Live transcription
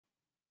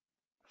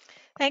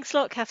Thanks a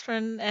lot,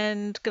 Catherine,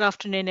 and good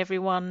afternoon,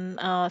 everyone.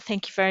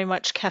 Thank you very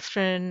much,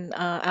 Catherine,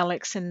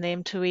 Alex, and the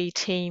M2E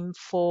team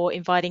for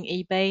inviting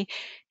eBay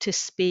to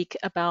speak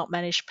about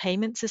managed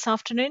payments this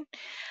afternoon.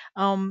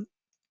 Um,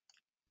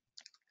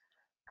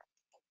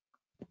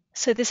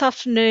 so this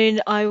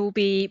afternoon, I will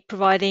be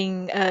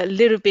providing a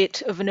little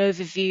bit of an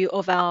overview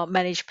of our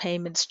managed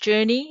payments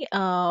journey.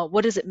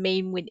 What does it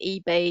mean when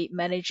eBay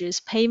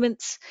manages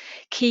payments,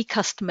 key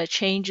customer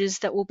changes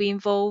that will be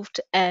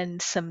involved,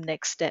 and some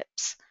next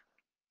steps.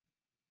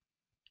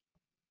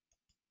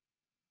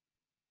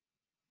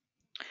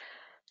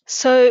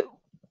 So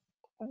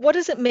what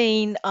does it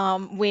mean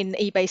when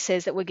eBay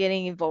says that we're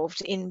getting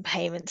involved in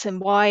payments,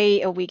 and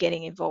why are we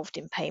getting involved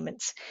in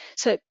payments?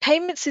 So,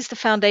 payments is the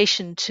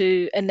foundation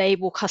to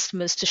enable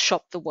customers to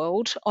shop the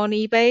world on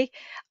eBay.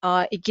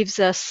 It gives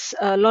us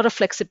a lot of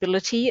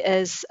flexibility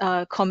as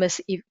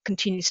commerce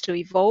continues to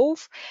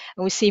evolve,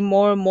 and we see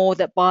more and more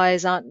that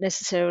buyers aren't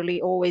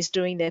necessarily always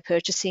doing their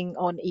purchasing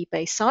on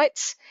eBay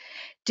sites.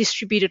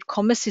 Distributed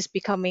commerce is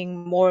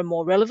becoming more and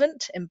more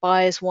relevant, and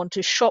buyers want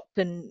to shop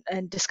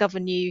and discover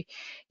new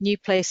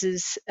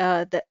places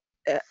that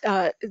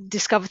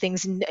discover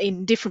things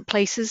in different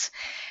places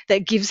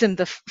that gives them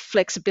the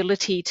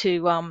flexibility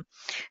to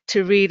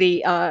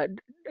really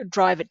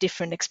drive at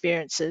different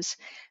experiences.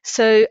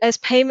 So as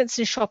payments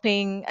and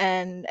shopping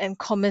and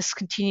commerce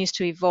continues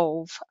to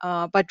evolve,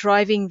 by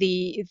driving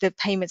the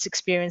payments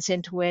experience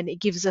end to end, it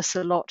gives us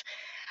a lot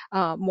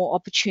more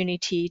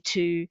opportunity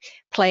to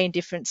play in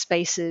different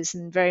spaces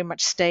and very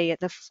much stay at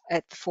the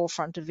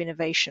forefront of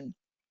innovation.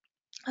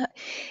 Uh,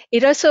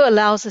 It also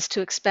allows us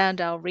to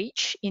expand our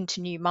reach into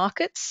new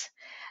markets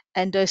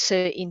and also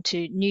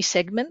into new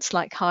segments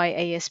like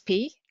high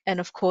ASP, and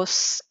of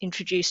course,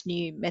 introduce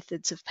new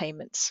methods of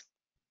payments.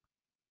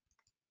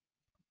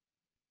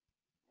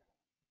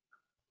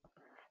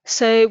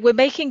 So we're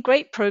making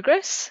great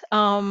progress.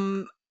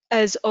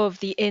 As of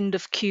the end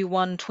of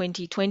Q1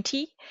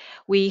 2020,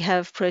 we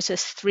have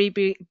processed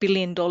 $3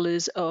 billion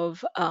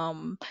of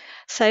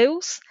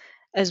sales,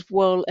 as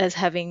well as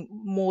having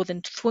more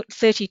than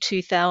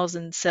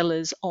 32,000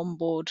 sellers on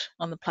board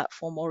on the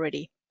platform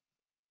already.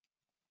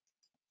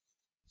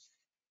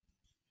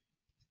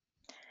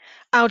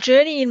 Our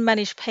journey in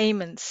managed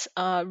payments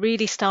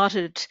really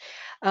started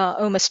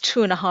almost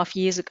 2.5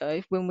 years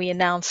ago when we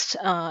announced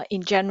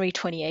in January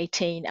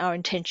 2018 our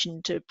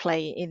intention to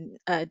play in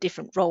a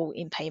different role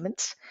in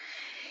payments.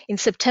 In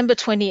September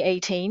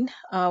 2018,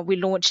 we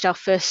launched our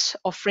first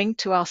offering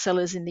to our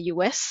sellers in the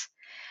US,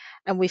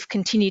 and we've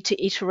continued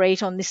to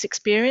iterate on this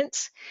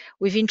experience.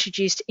 We've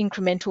introduced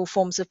incremental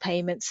forms of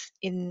payments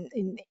in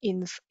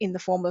the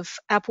form of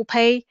Apple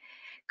Pay,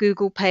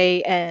 Google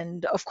Pay,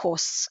 and of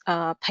course,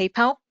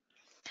 PayPal.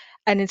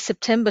 And in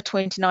September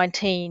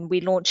 2019,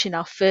 we launched in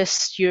our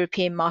first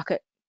European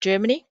market,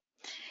 Germany.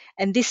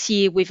 And this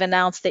year, we've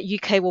announced that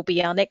UK will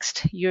be our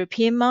next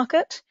European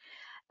market,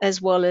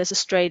 as well as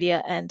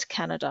Australia and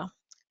Canada.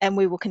 And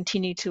we will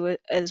continue to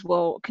as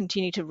well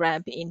continue to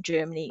ramp in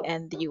Germany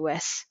and the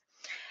US.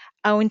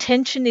 Our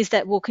intention is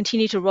that we'll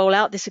continue to roll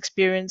out this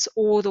experience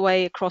all the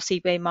way across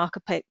eBay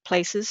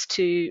marketplaces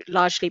to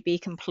largely be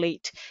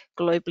complete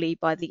globally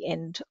by the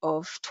end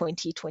of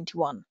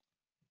 2021.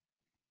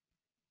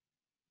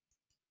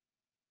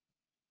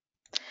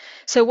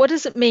 So, what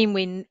does it mean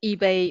when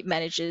eBay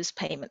manages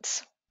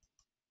payments?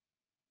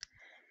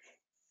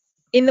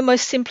 In the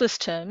most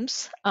simplest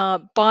terms,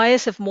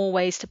 buyers have more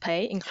ways to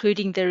pay,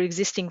 including their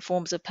existing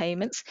forms of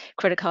payments,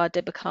 credit card,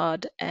 debit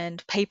card,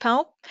 and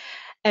PayPal.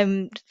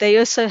 And they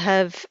also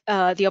have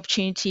the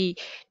opportunity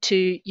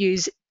to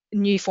use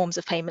new forms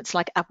of payments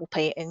like Apple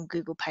Pay and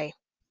Google Pay.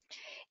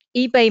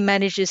 eBay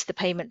manages the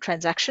payment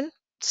transaction,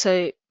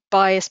 so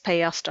buyers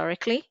pay us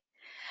directly,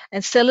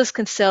 and sellers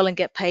can sell and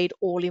get paid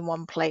all in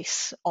one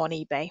place on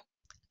eBay,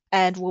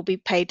 and will be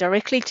paid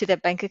directly to their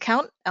bank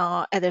account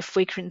at a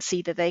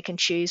frequency that they can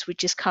choose,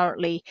 which is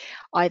currently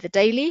either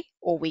daily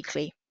or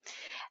weekly.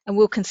 And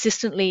will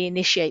consistently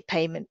initiate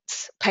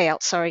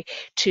payouts,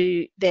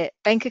 to their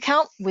bank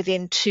account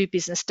within 2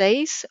 business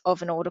days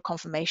of an order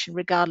confirmation,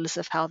 regardless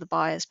of how the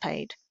buyer is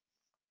paid.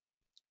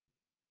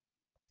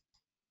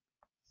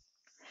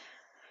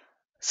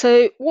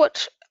 So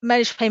what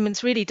managed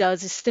payments really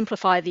does is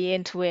simplify the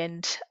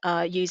end-to-end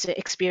user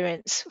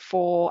experience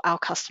for our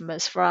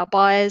customers, for our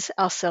buyers,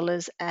 our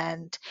sellers,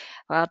 and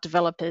our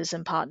developers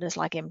and partners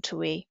like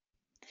M2E.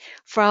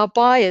 For our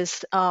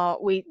buyers,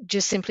 we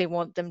just simply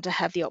want them to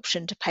have the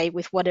option to pay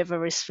with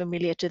whatever is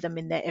familiar to them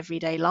in their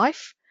everyday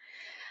life.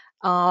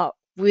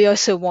 We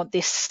also want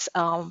this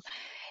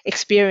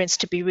experience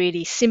to be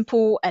really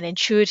simple and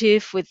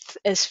intuitive with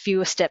as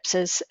fewer steps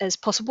as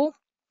possible.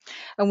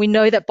 And we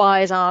know that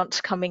buyers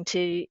aren't coming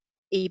to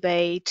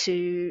eBay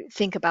to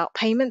think about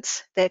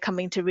payments. They're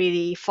coming to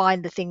really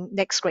find the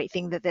next great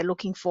thing that they're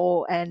looking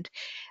for and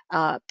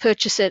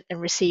purchase it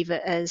and receive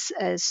it as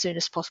soon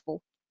as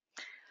possible.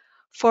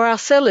 For our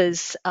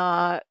sellers,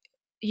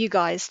 you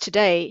guys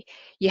today,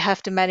 you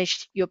have to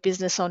manage your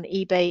business on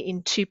eBay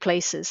in 2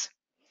 places.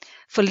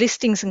 For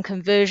listings and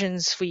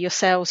conversions for your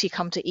sales, you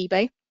come to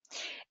eBay.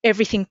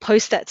 Everything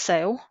post that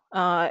sale,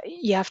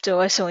 you have to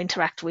also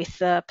interact with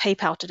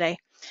PayPal today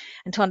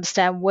and to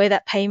understand where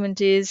that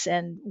payment is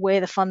and where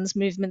the funds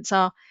movements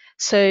are.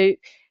 So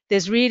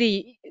there's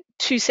really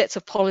two sets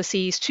of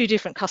policies, two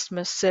different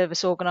customer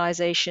service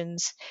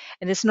organizations,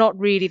 and it's not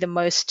really the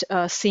most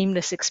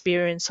seamless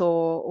experience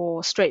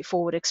or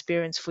straightforward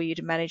experience for you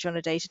to manage on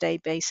a day-to-day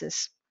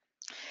basis.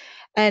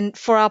 And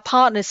for our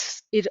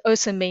partners, it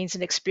also means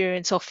an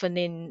experience often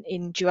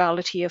in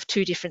duality of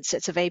two different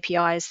sets of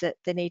APIs that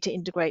they need to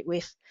integrate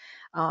with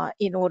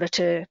in order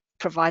to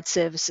provide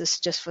services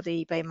just for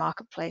the eBay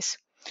marketplace.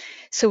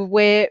 So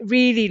we're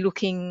really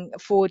looking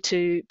forward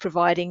to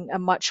providing a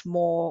much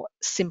more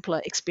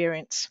simpler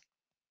experience.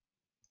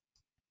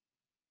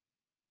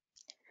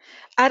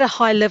 At a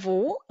high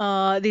level,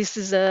 this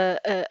is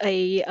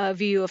a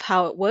view of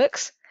how it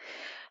works.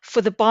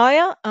 For the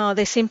buyer,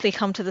 they simply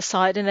come to the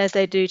site, and as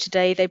they do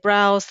today, they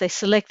browse, they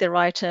select their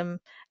item,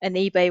 and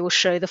eBay will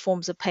show the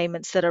forms of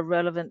payments that are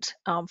relevant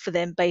for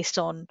them based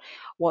on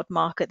what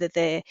market that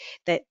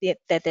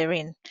they're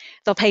in.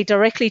 They'll pay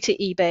directly to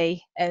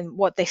eBay, and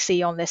what they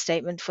see on their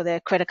statement for their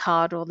credit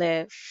card or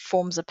their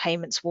forms of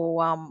payments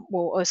will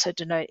also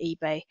denote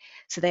eBay,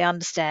 so they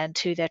understand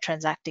who they're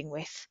transacting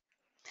with.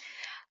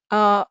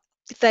 Uh,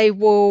 they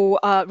will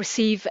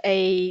receive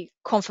a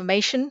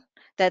confirmation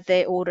that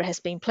their order has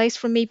been placed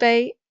from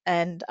eBay,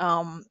 and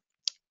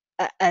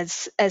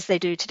as they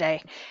do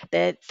today,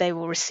 that they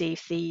will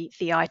receive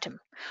the item.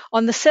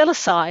 On the seller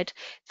side,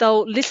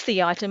 they'll list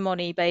the item on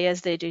eBay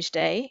as they do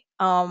today,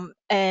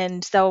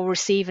 and they'll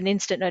receive an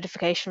instant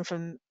notification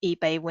from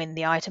eBay when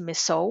the item is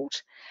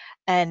sold,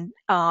 and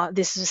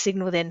this is a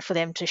signal then for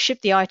them to ship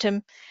the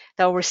item.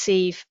 They'll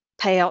receive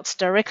payouts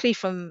directly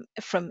from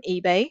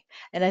eBay,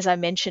 and as I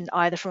mentioned,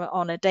 either from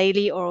on a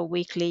daily or a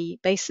weekly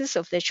basis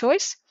of their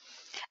choice.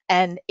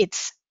 And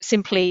it's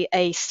simply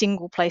a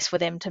single place for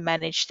them to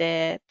manage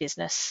their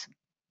business.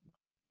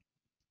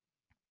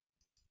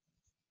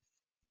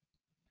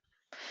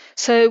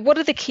 So, what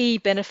are the key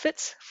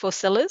benefits for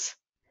sellers?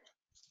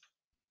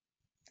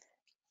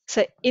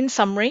 So, in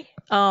summary,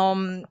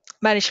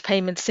 managed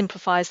payments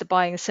simplifies the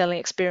buying and selling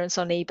experience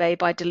on eBay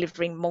by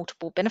delivering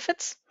multiple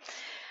benefits.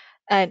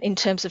 And in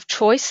terms of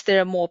choice,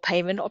 there are more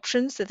payment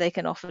options that they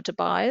can offer to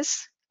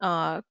buyers.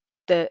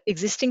 The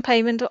existing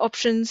payment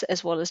options,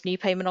 as well as new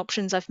payment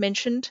options I've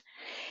mentioned.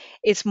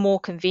 It's more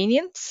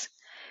convenience.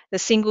 The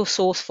single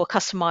source for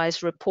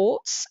customized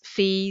reports,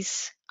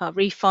 fees,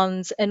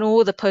 refunds, and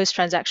all the post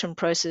transaction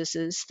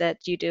processes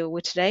that you deal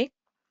with today.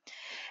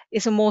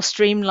 It's a more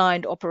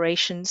streamlined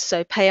operation,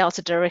 so payouts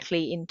are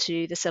directly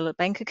into the seller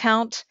bank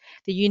account.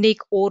 The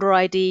unique order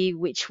ID,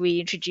 which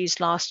we introduced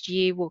last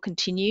year, will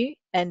continue,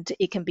 and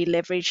it can be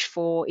leveraged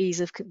for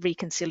ease of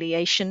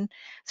reconciliation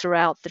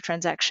throughout the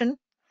transaction.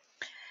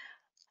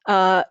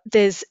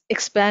 There's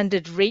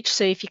expanded reach,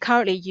 so if you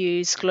currently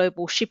use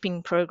global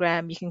shipping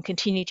program, you can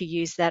continue to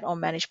use that on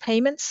managed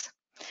payments.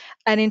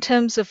 And in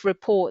terms of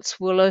reports,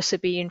 we'll also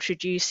be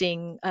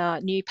introducing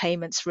new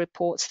payments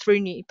reports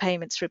through new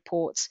payments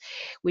reports,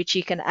 which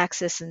you can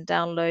access and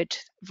download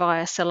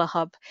via Seller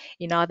Hub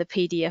in either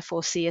PDF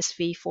or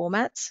CSV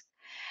formats.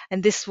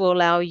 And this will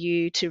allow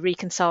you to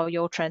reconcile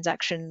your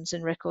transactions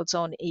and records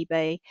on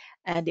eBay,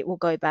 and it will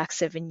go back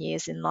 7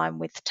 years in line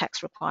with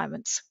tax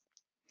requirements.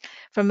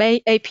 From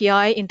an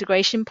API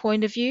integration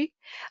point of view,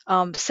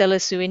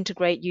 sellers who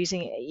integrate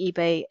using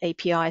eBay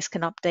APIs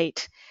can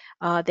update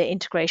their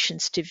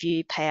integrations to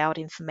view payout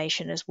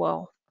information as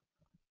well.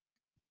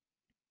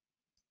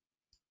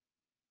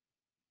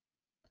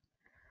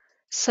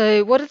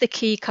 So, what are the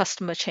key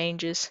customer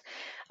changes?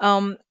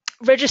 Um,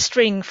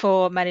 Registering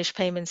for managed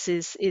payments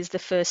is the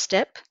first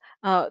step.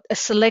 A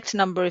select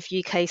number of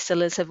UK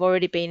sellers have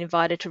already been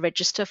invited to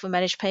register for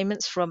managed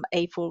payments from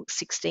April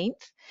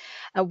 16th.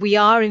 We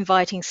are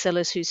inviting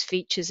sellers whose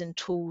features and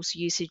tools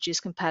usage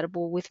is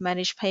compatible with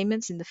managed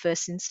payments in the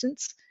first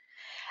instance.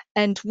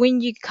 And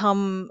when you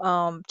come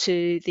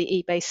to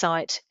the eBay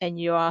site and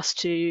you're asked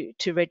to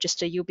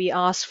register, you'll be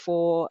asked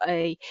for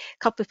a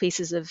couple of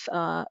pieces of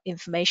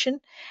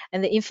information.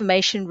 And the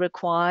information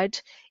required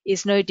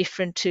is no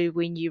different to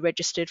when you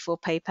registered for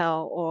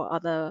PayPal or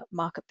other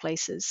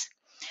marketplaces.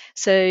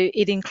 So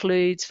it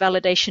includes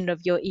validation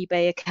of your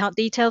eBay account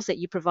details that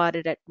you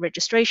provided at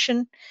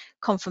registration,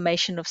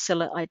 confirmation of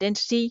seller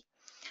identity,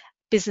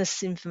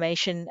 business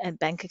information, and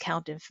bank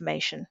account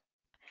information.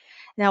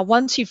 Now,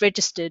 once you've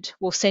registered,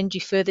 we'll send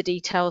you further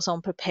details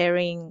on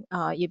preparing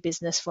your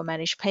business for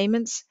managed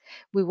payments.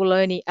 We will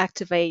only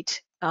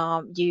activate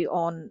you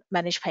on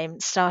managed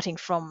payments starting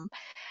from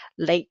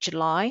late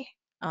July.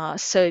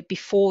 So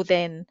before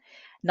then,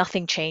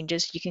 nothing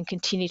changes. You can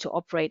continue to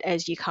operate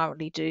as you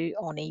currently do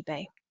on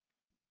eBay.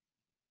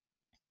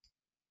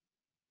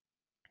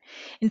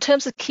 In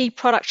terms of key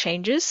product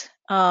changes,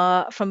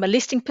 from a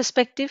listing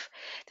perspective,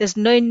 there's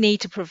no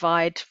need to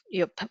provide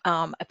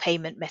a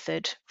payment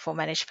method for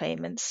managed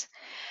payments.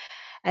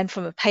 And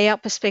from a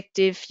payout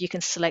perspective, you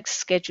can select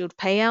scheduled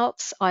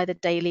payouts, either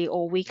daily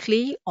or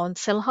weekly on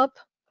SellHub.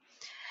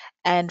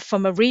 And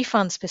from a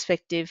refunds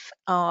perspective,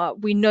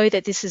 we know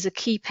that this is a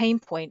key pain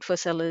point for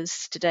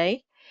sellers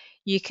today.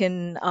 You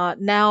can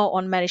now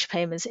on managed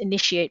payments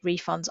initiate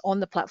refunds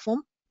on the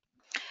platform.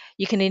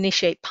 You can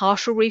initiate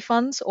partial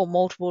refunds or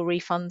multiple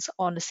refunds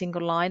on a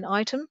single line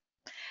item,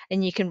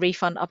 and you can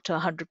refund up to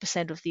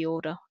 100% of the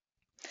order.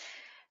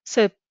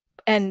 So,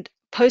 and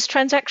post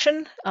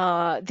transaction,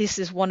 this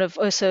is one of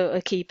also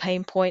a key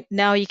pain point.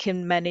 Now you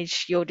can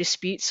manage your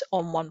disputes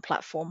on one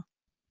platform.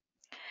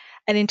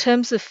 And in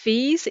terms of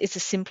fees, it's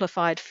a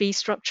simplified fee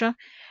structure.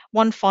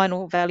 One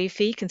final value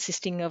fee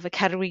consisting of a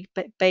category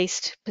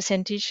based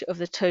percentage of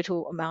the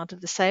total amount of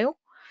the sale,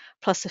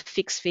 plus a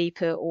fixed fee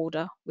per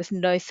order with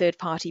no third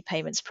party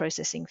payments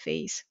processing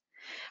fees.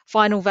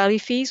 Final value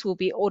fees will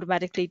be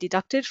automatically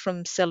deducted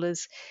from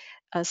sellers'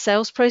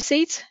 sales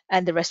proceeds,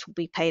 and the rest will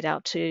be paid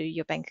out to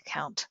your bank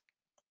account.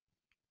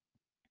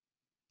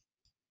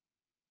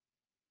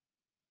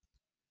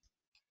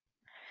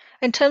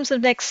 In terms of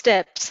next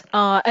steps,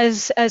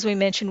 as we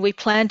mentioned, we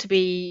plan to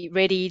be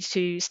ready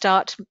to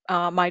start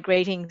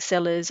migrating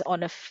sellers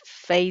on a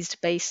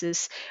phased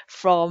basis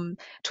from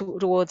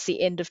towards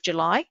the end of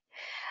July,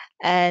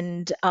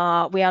 and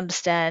we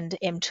understand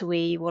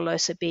M2E will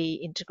also be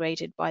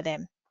integrated by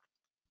them.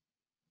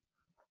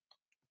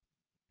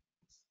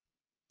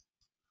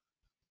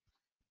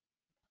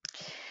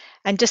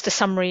 And just a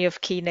summary of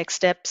key next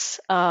steps.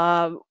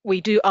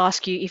 We do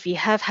ask you if you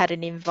have had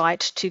an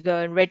invite to go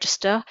and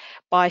register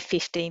by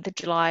 15th of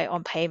July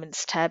on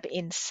Payments tab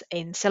in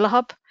Seller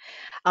Hub.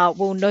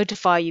 We'll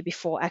notify you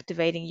before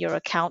activating your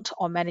account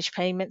on Managed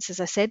Payments, as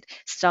I said,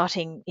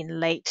 starting in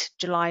late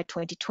July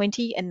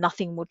 2020, and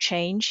nothing will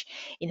change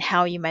in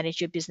how you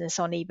manage your business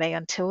on eBay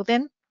until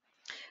then.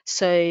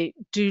 So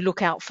do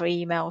look out for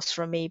emails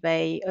from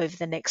eBay over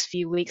the next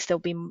few weeks. There'll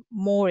be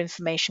more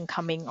information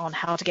coming on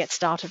how to get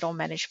started on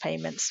Managed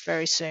Payments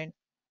very soon.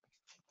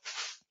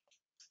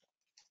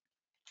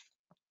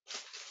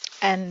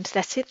 And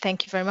that's it.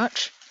 Thank you very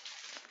much.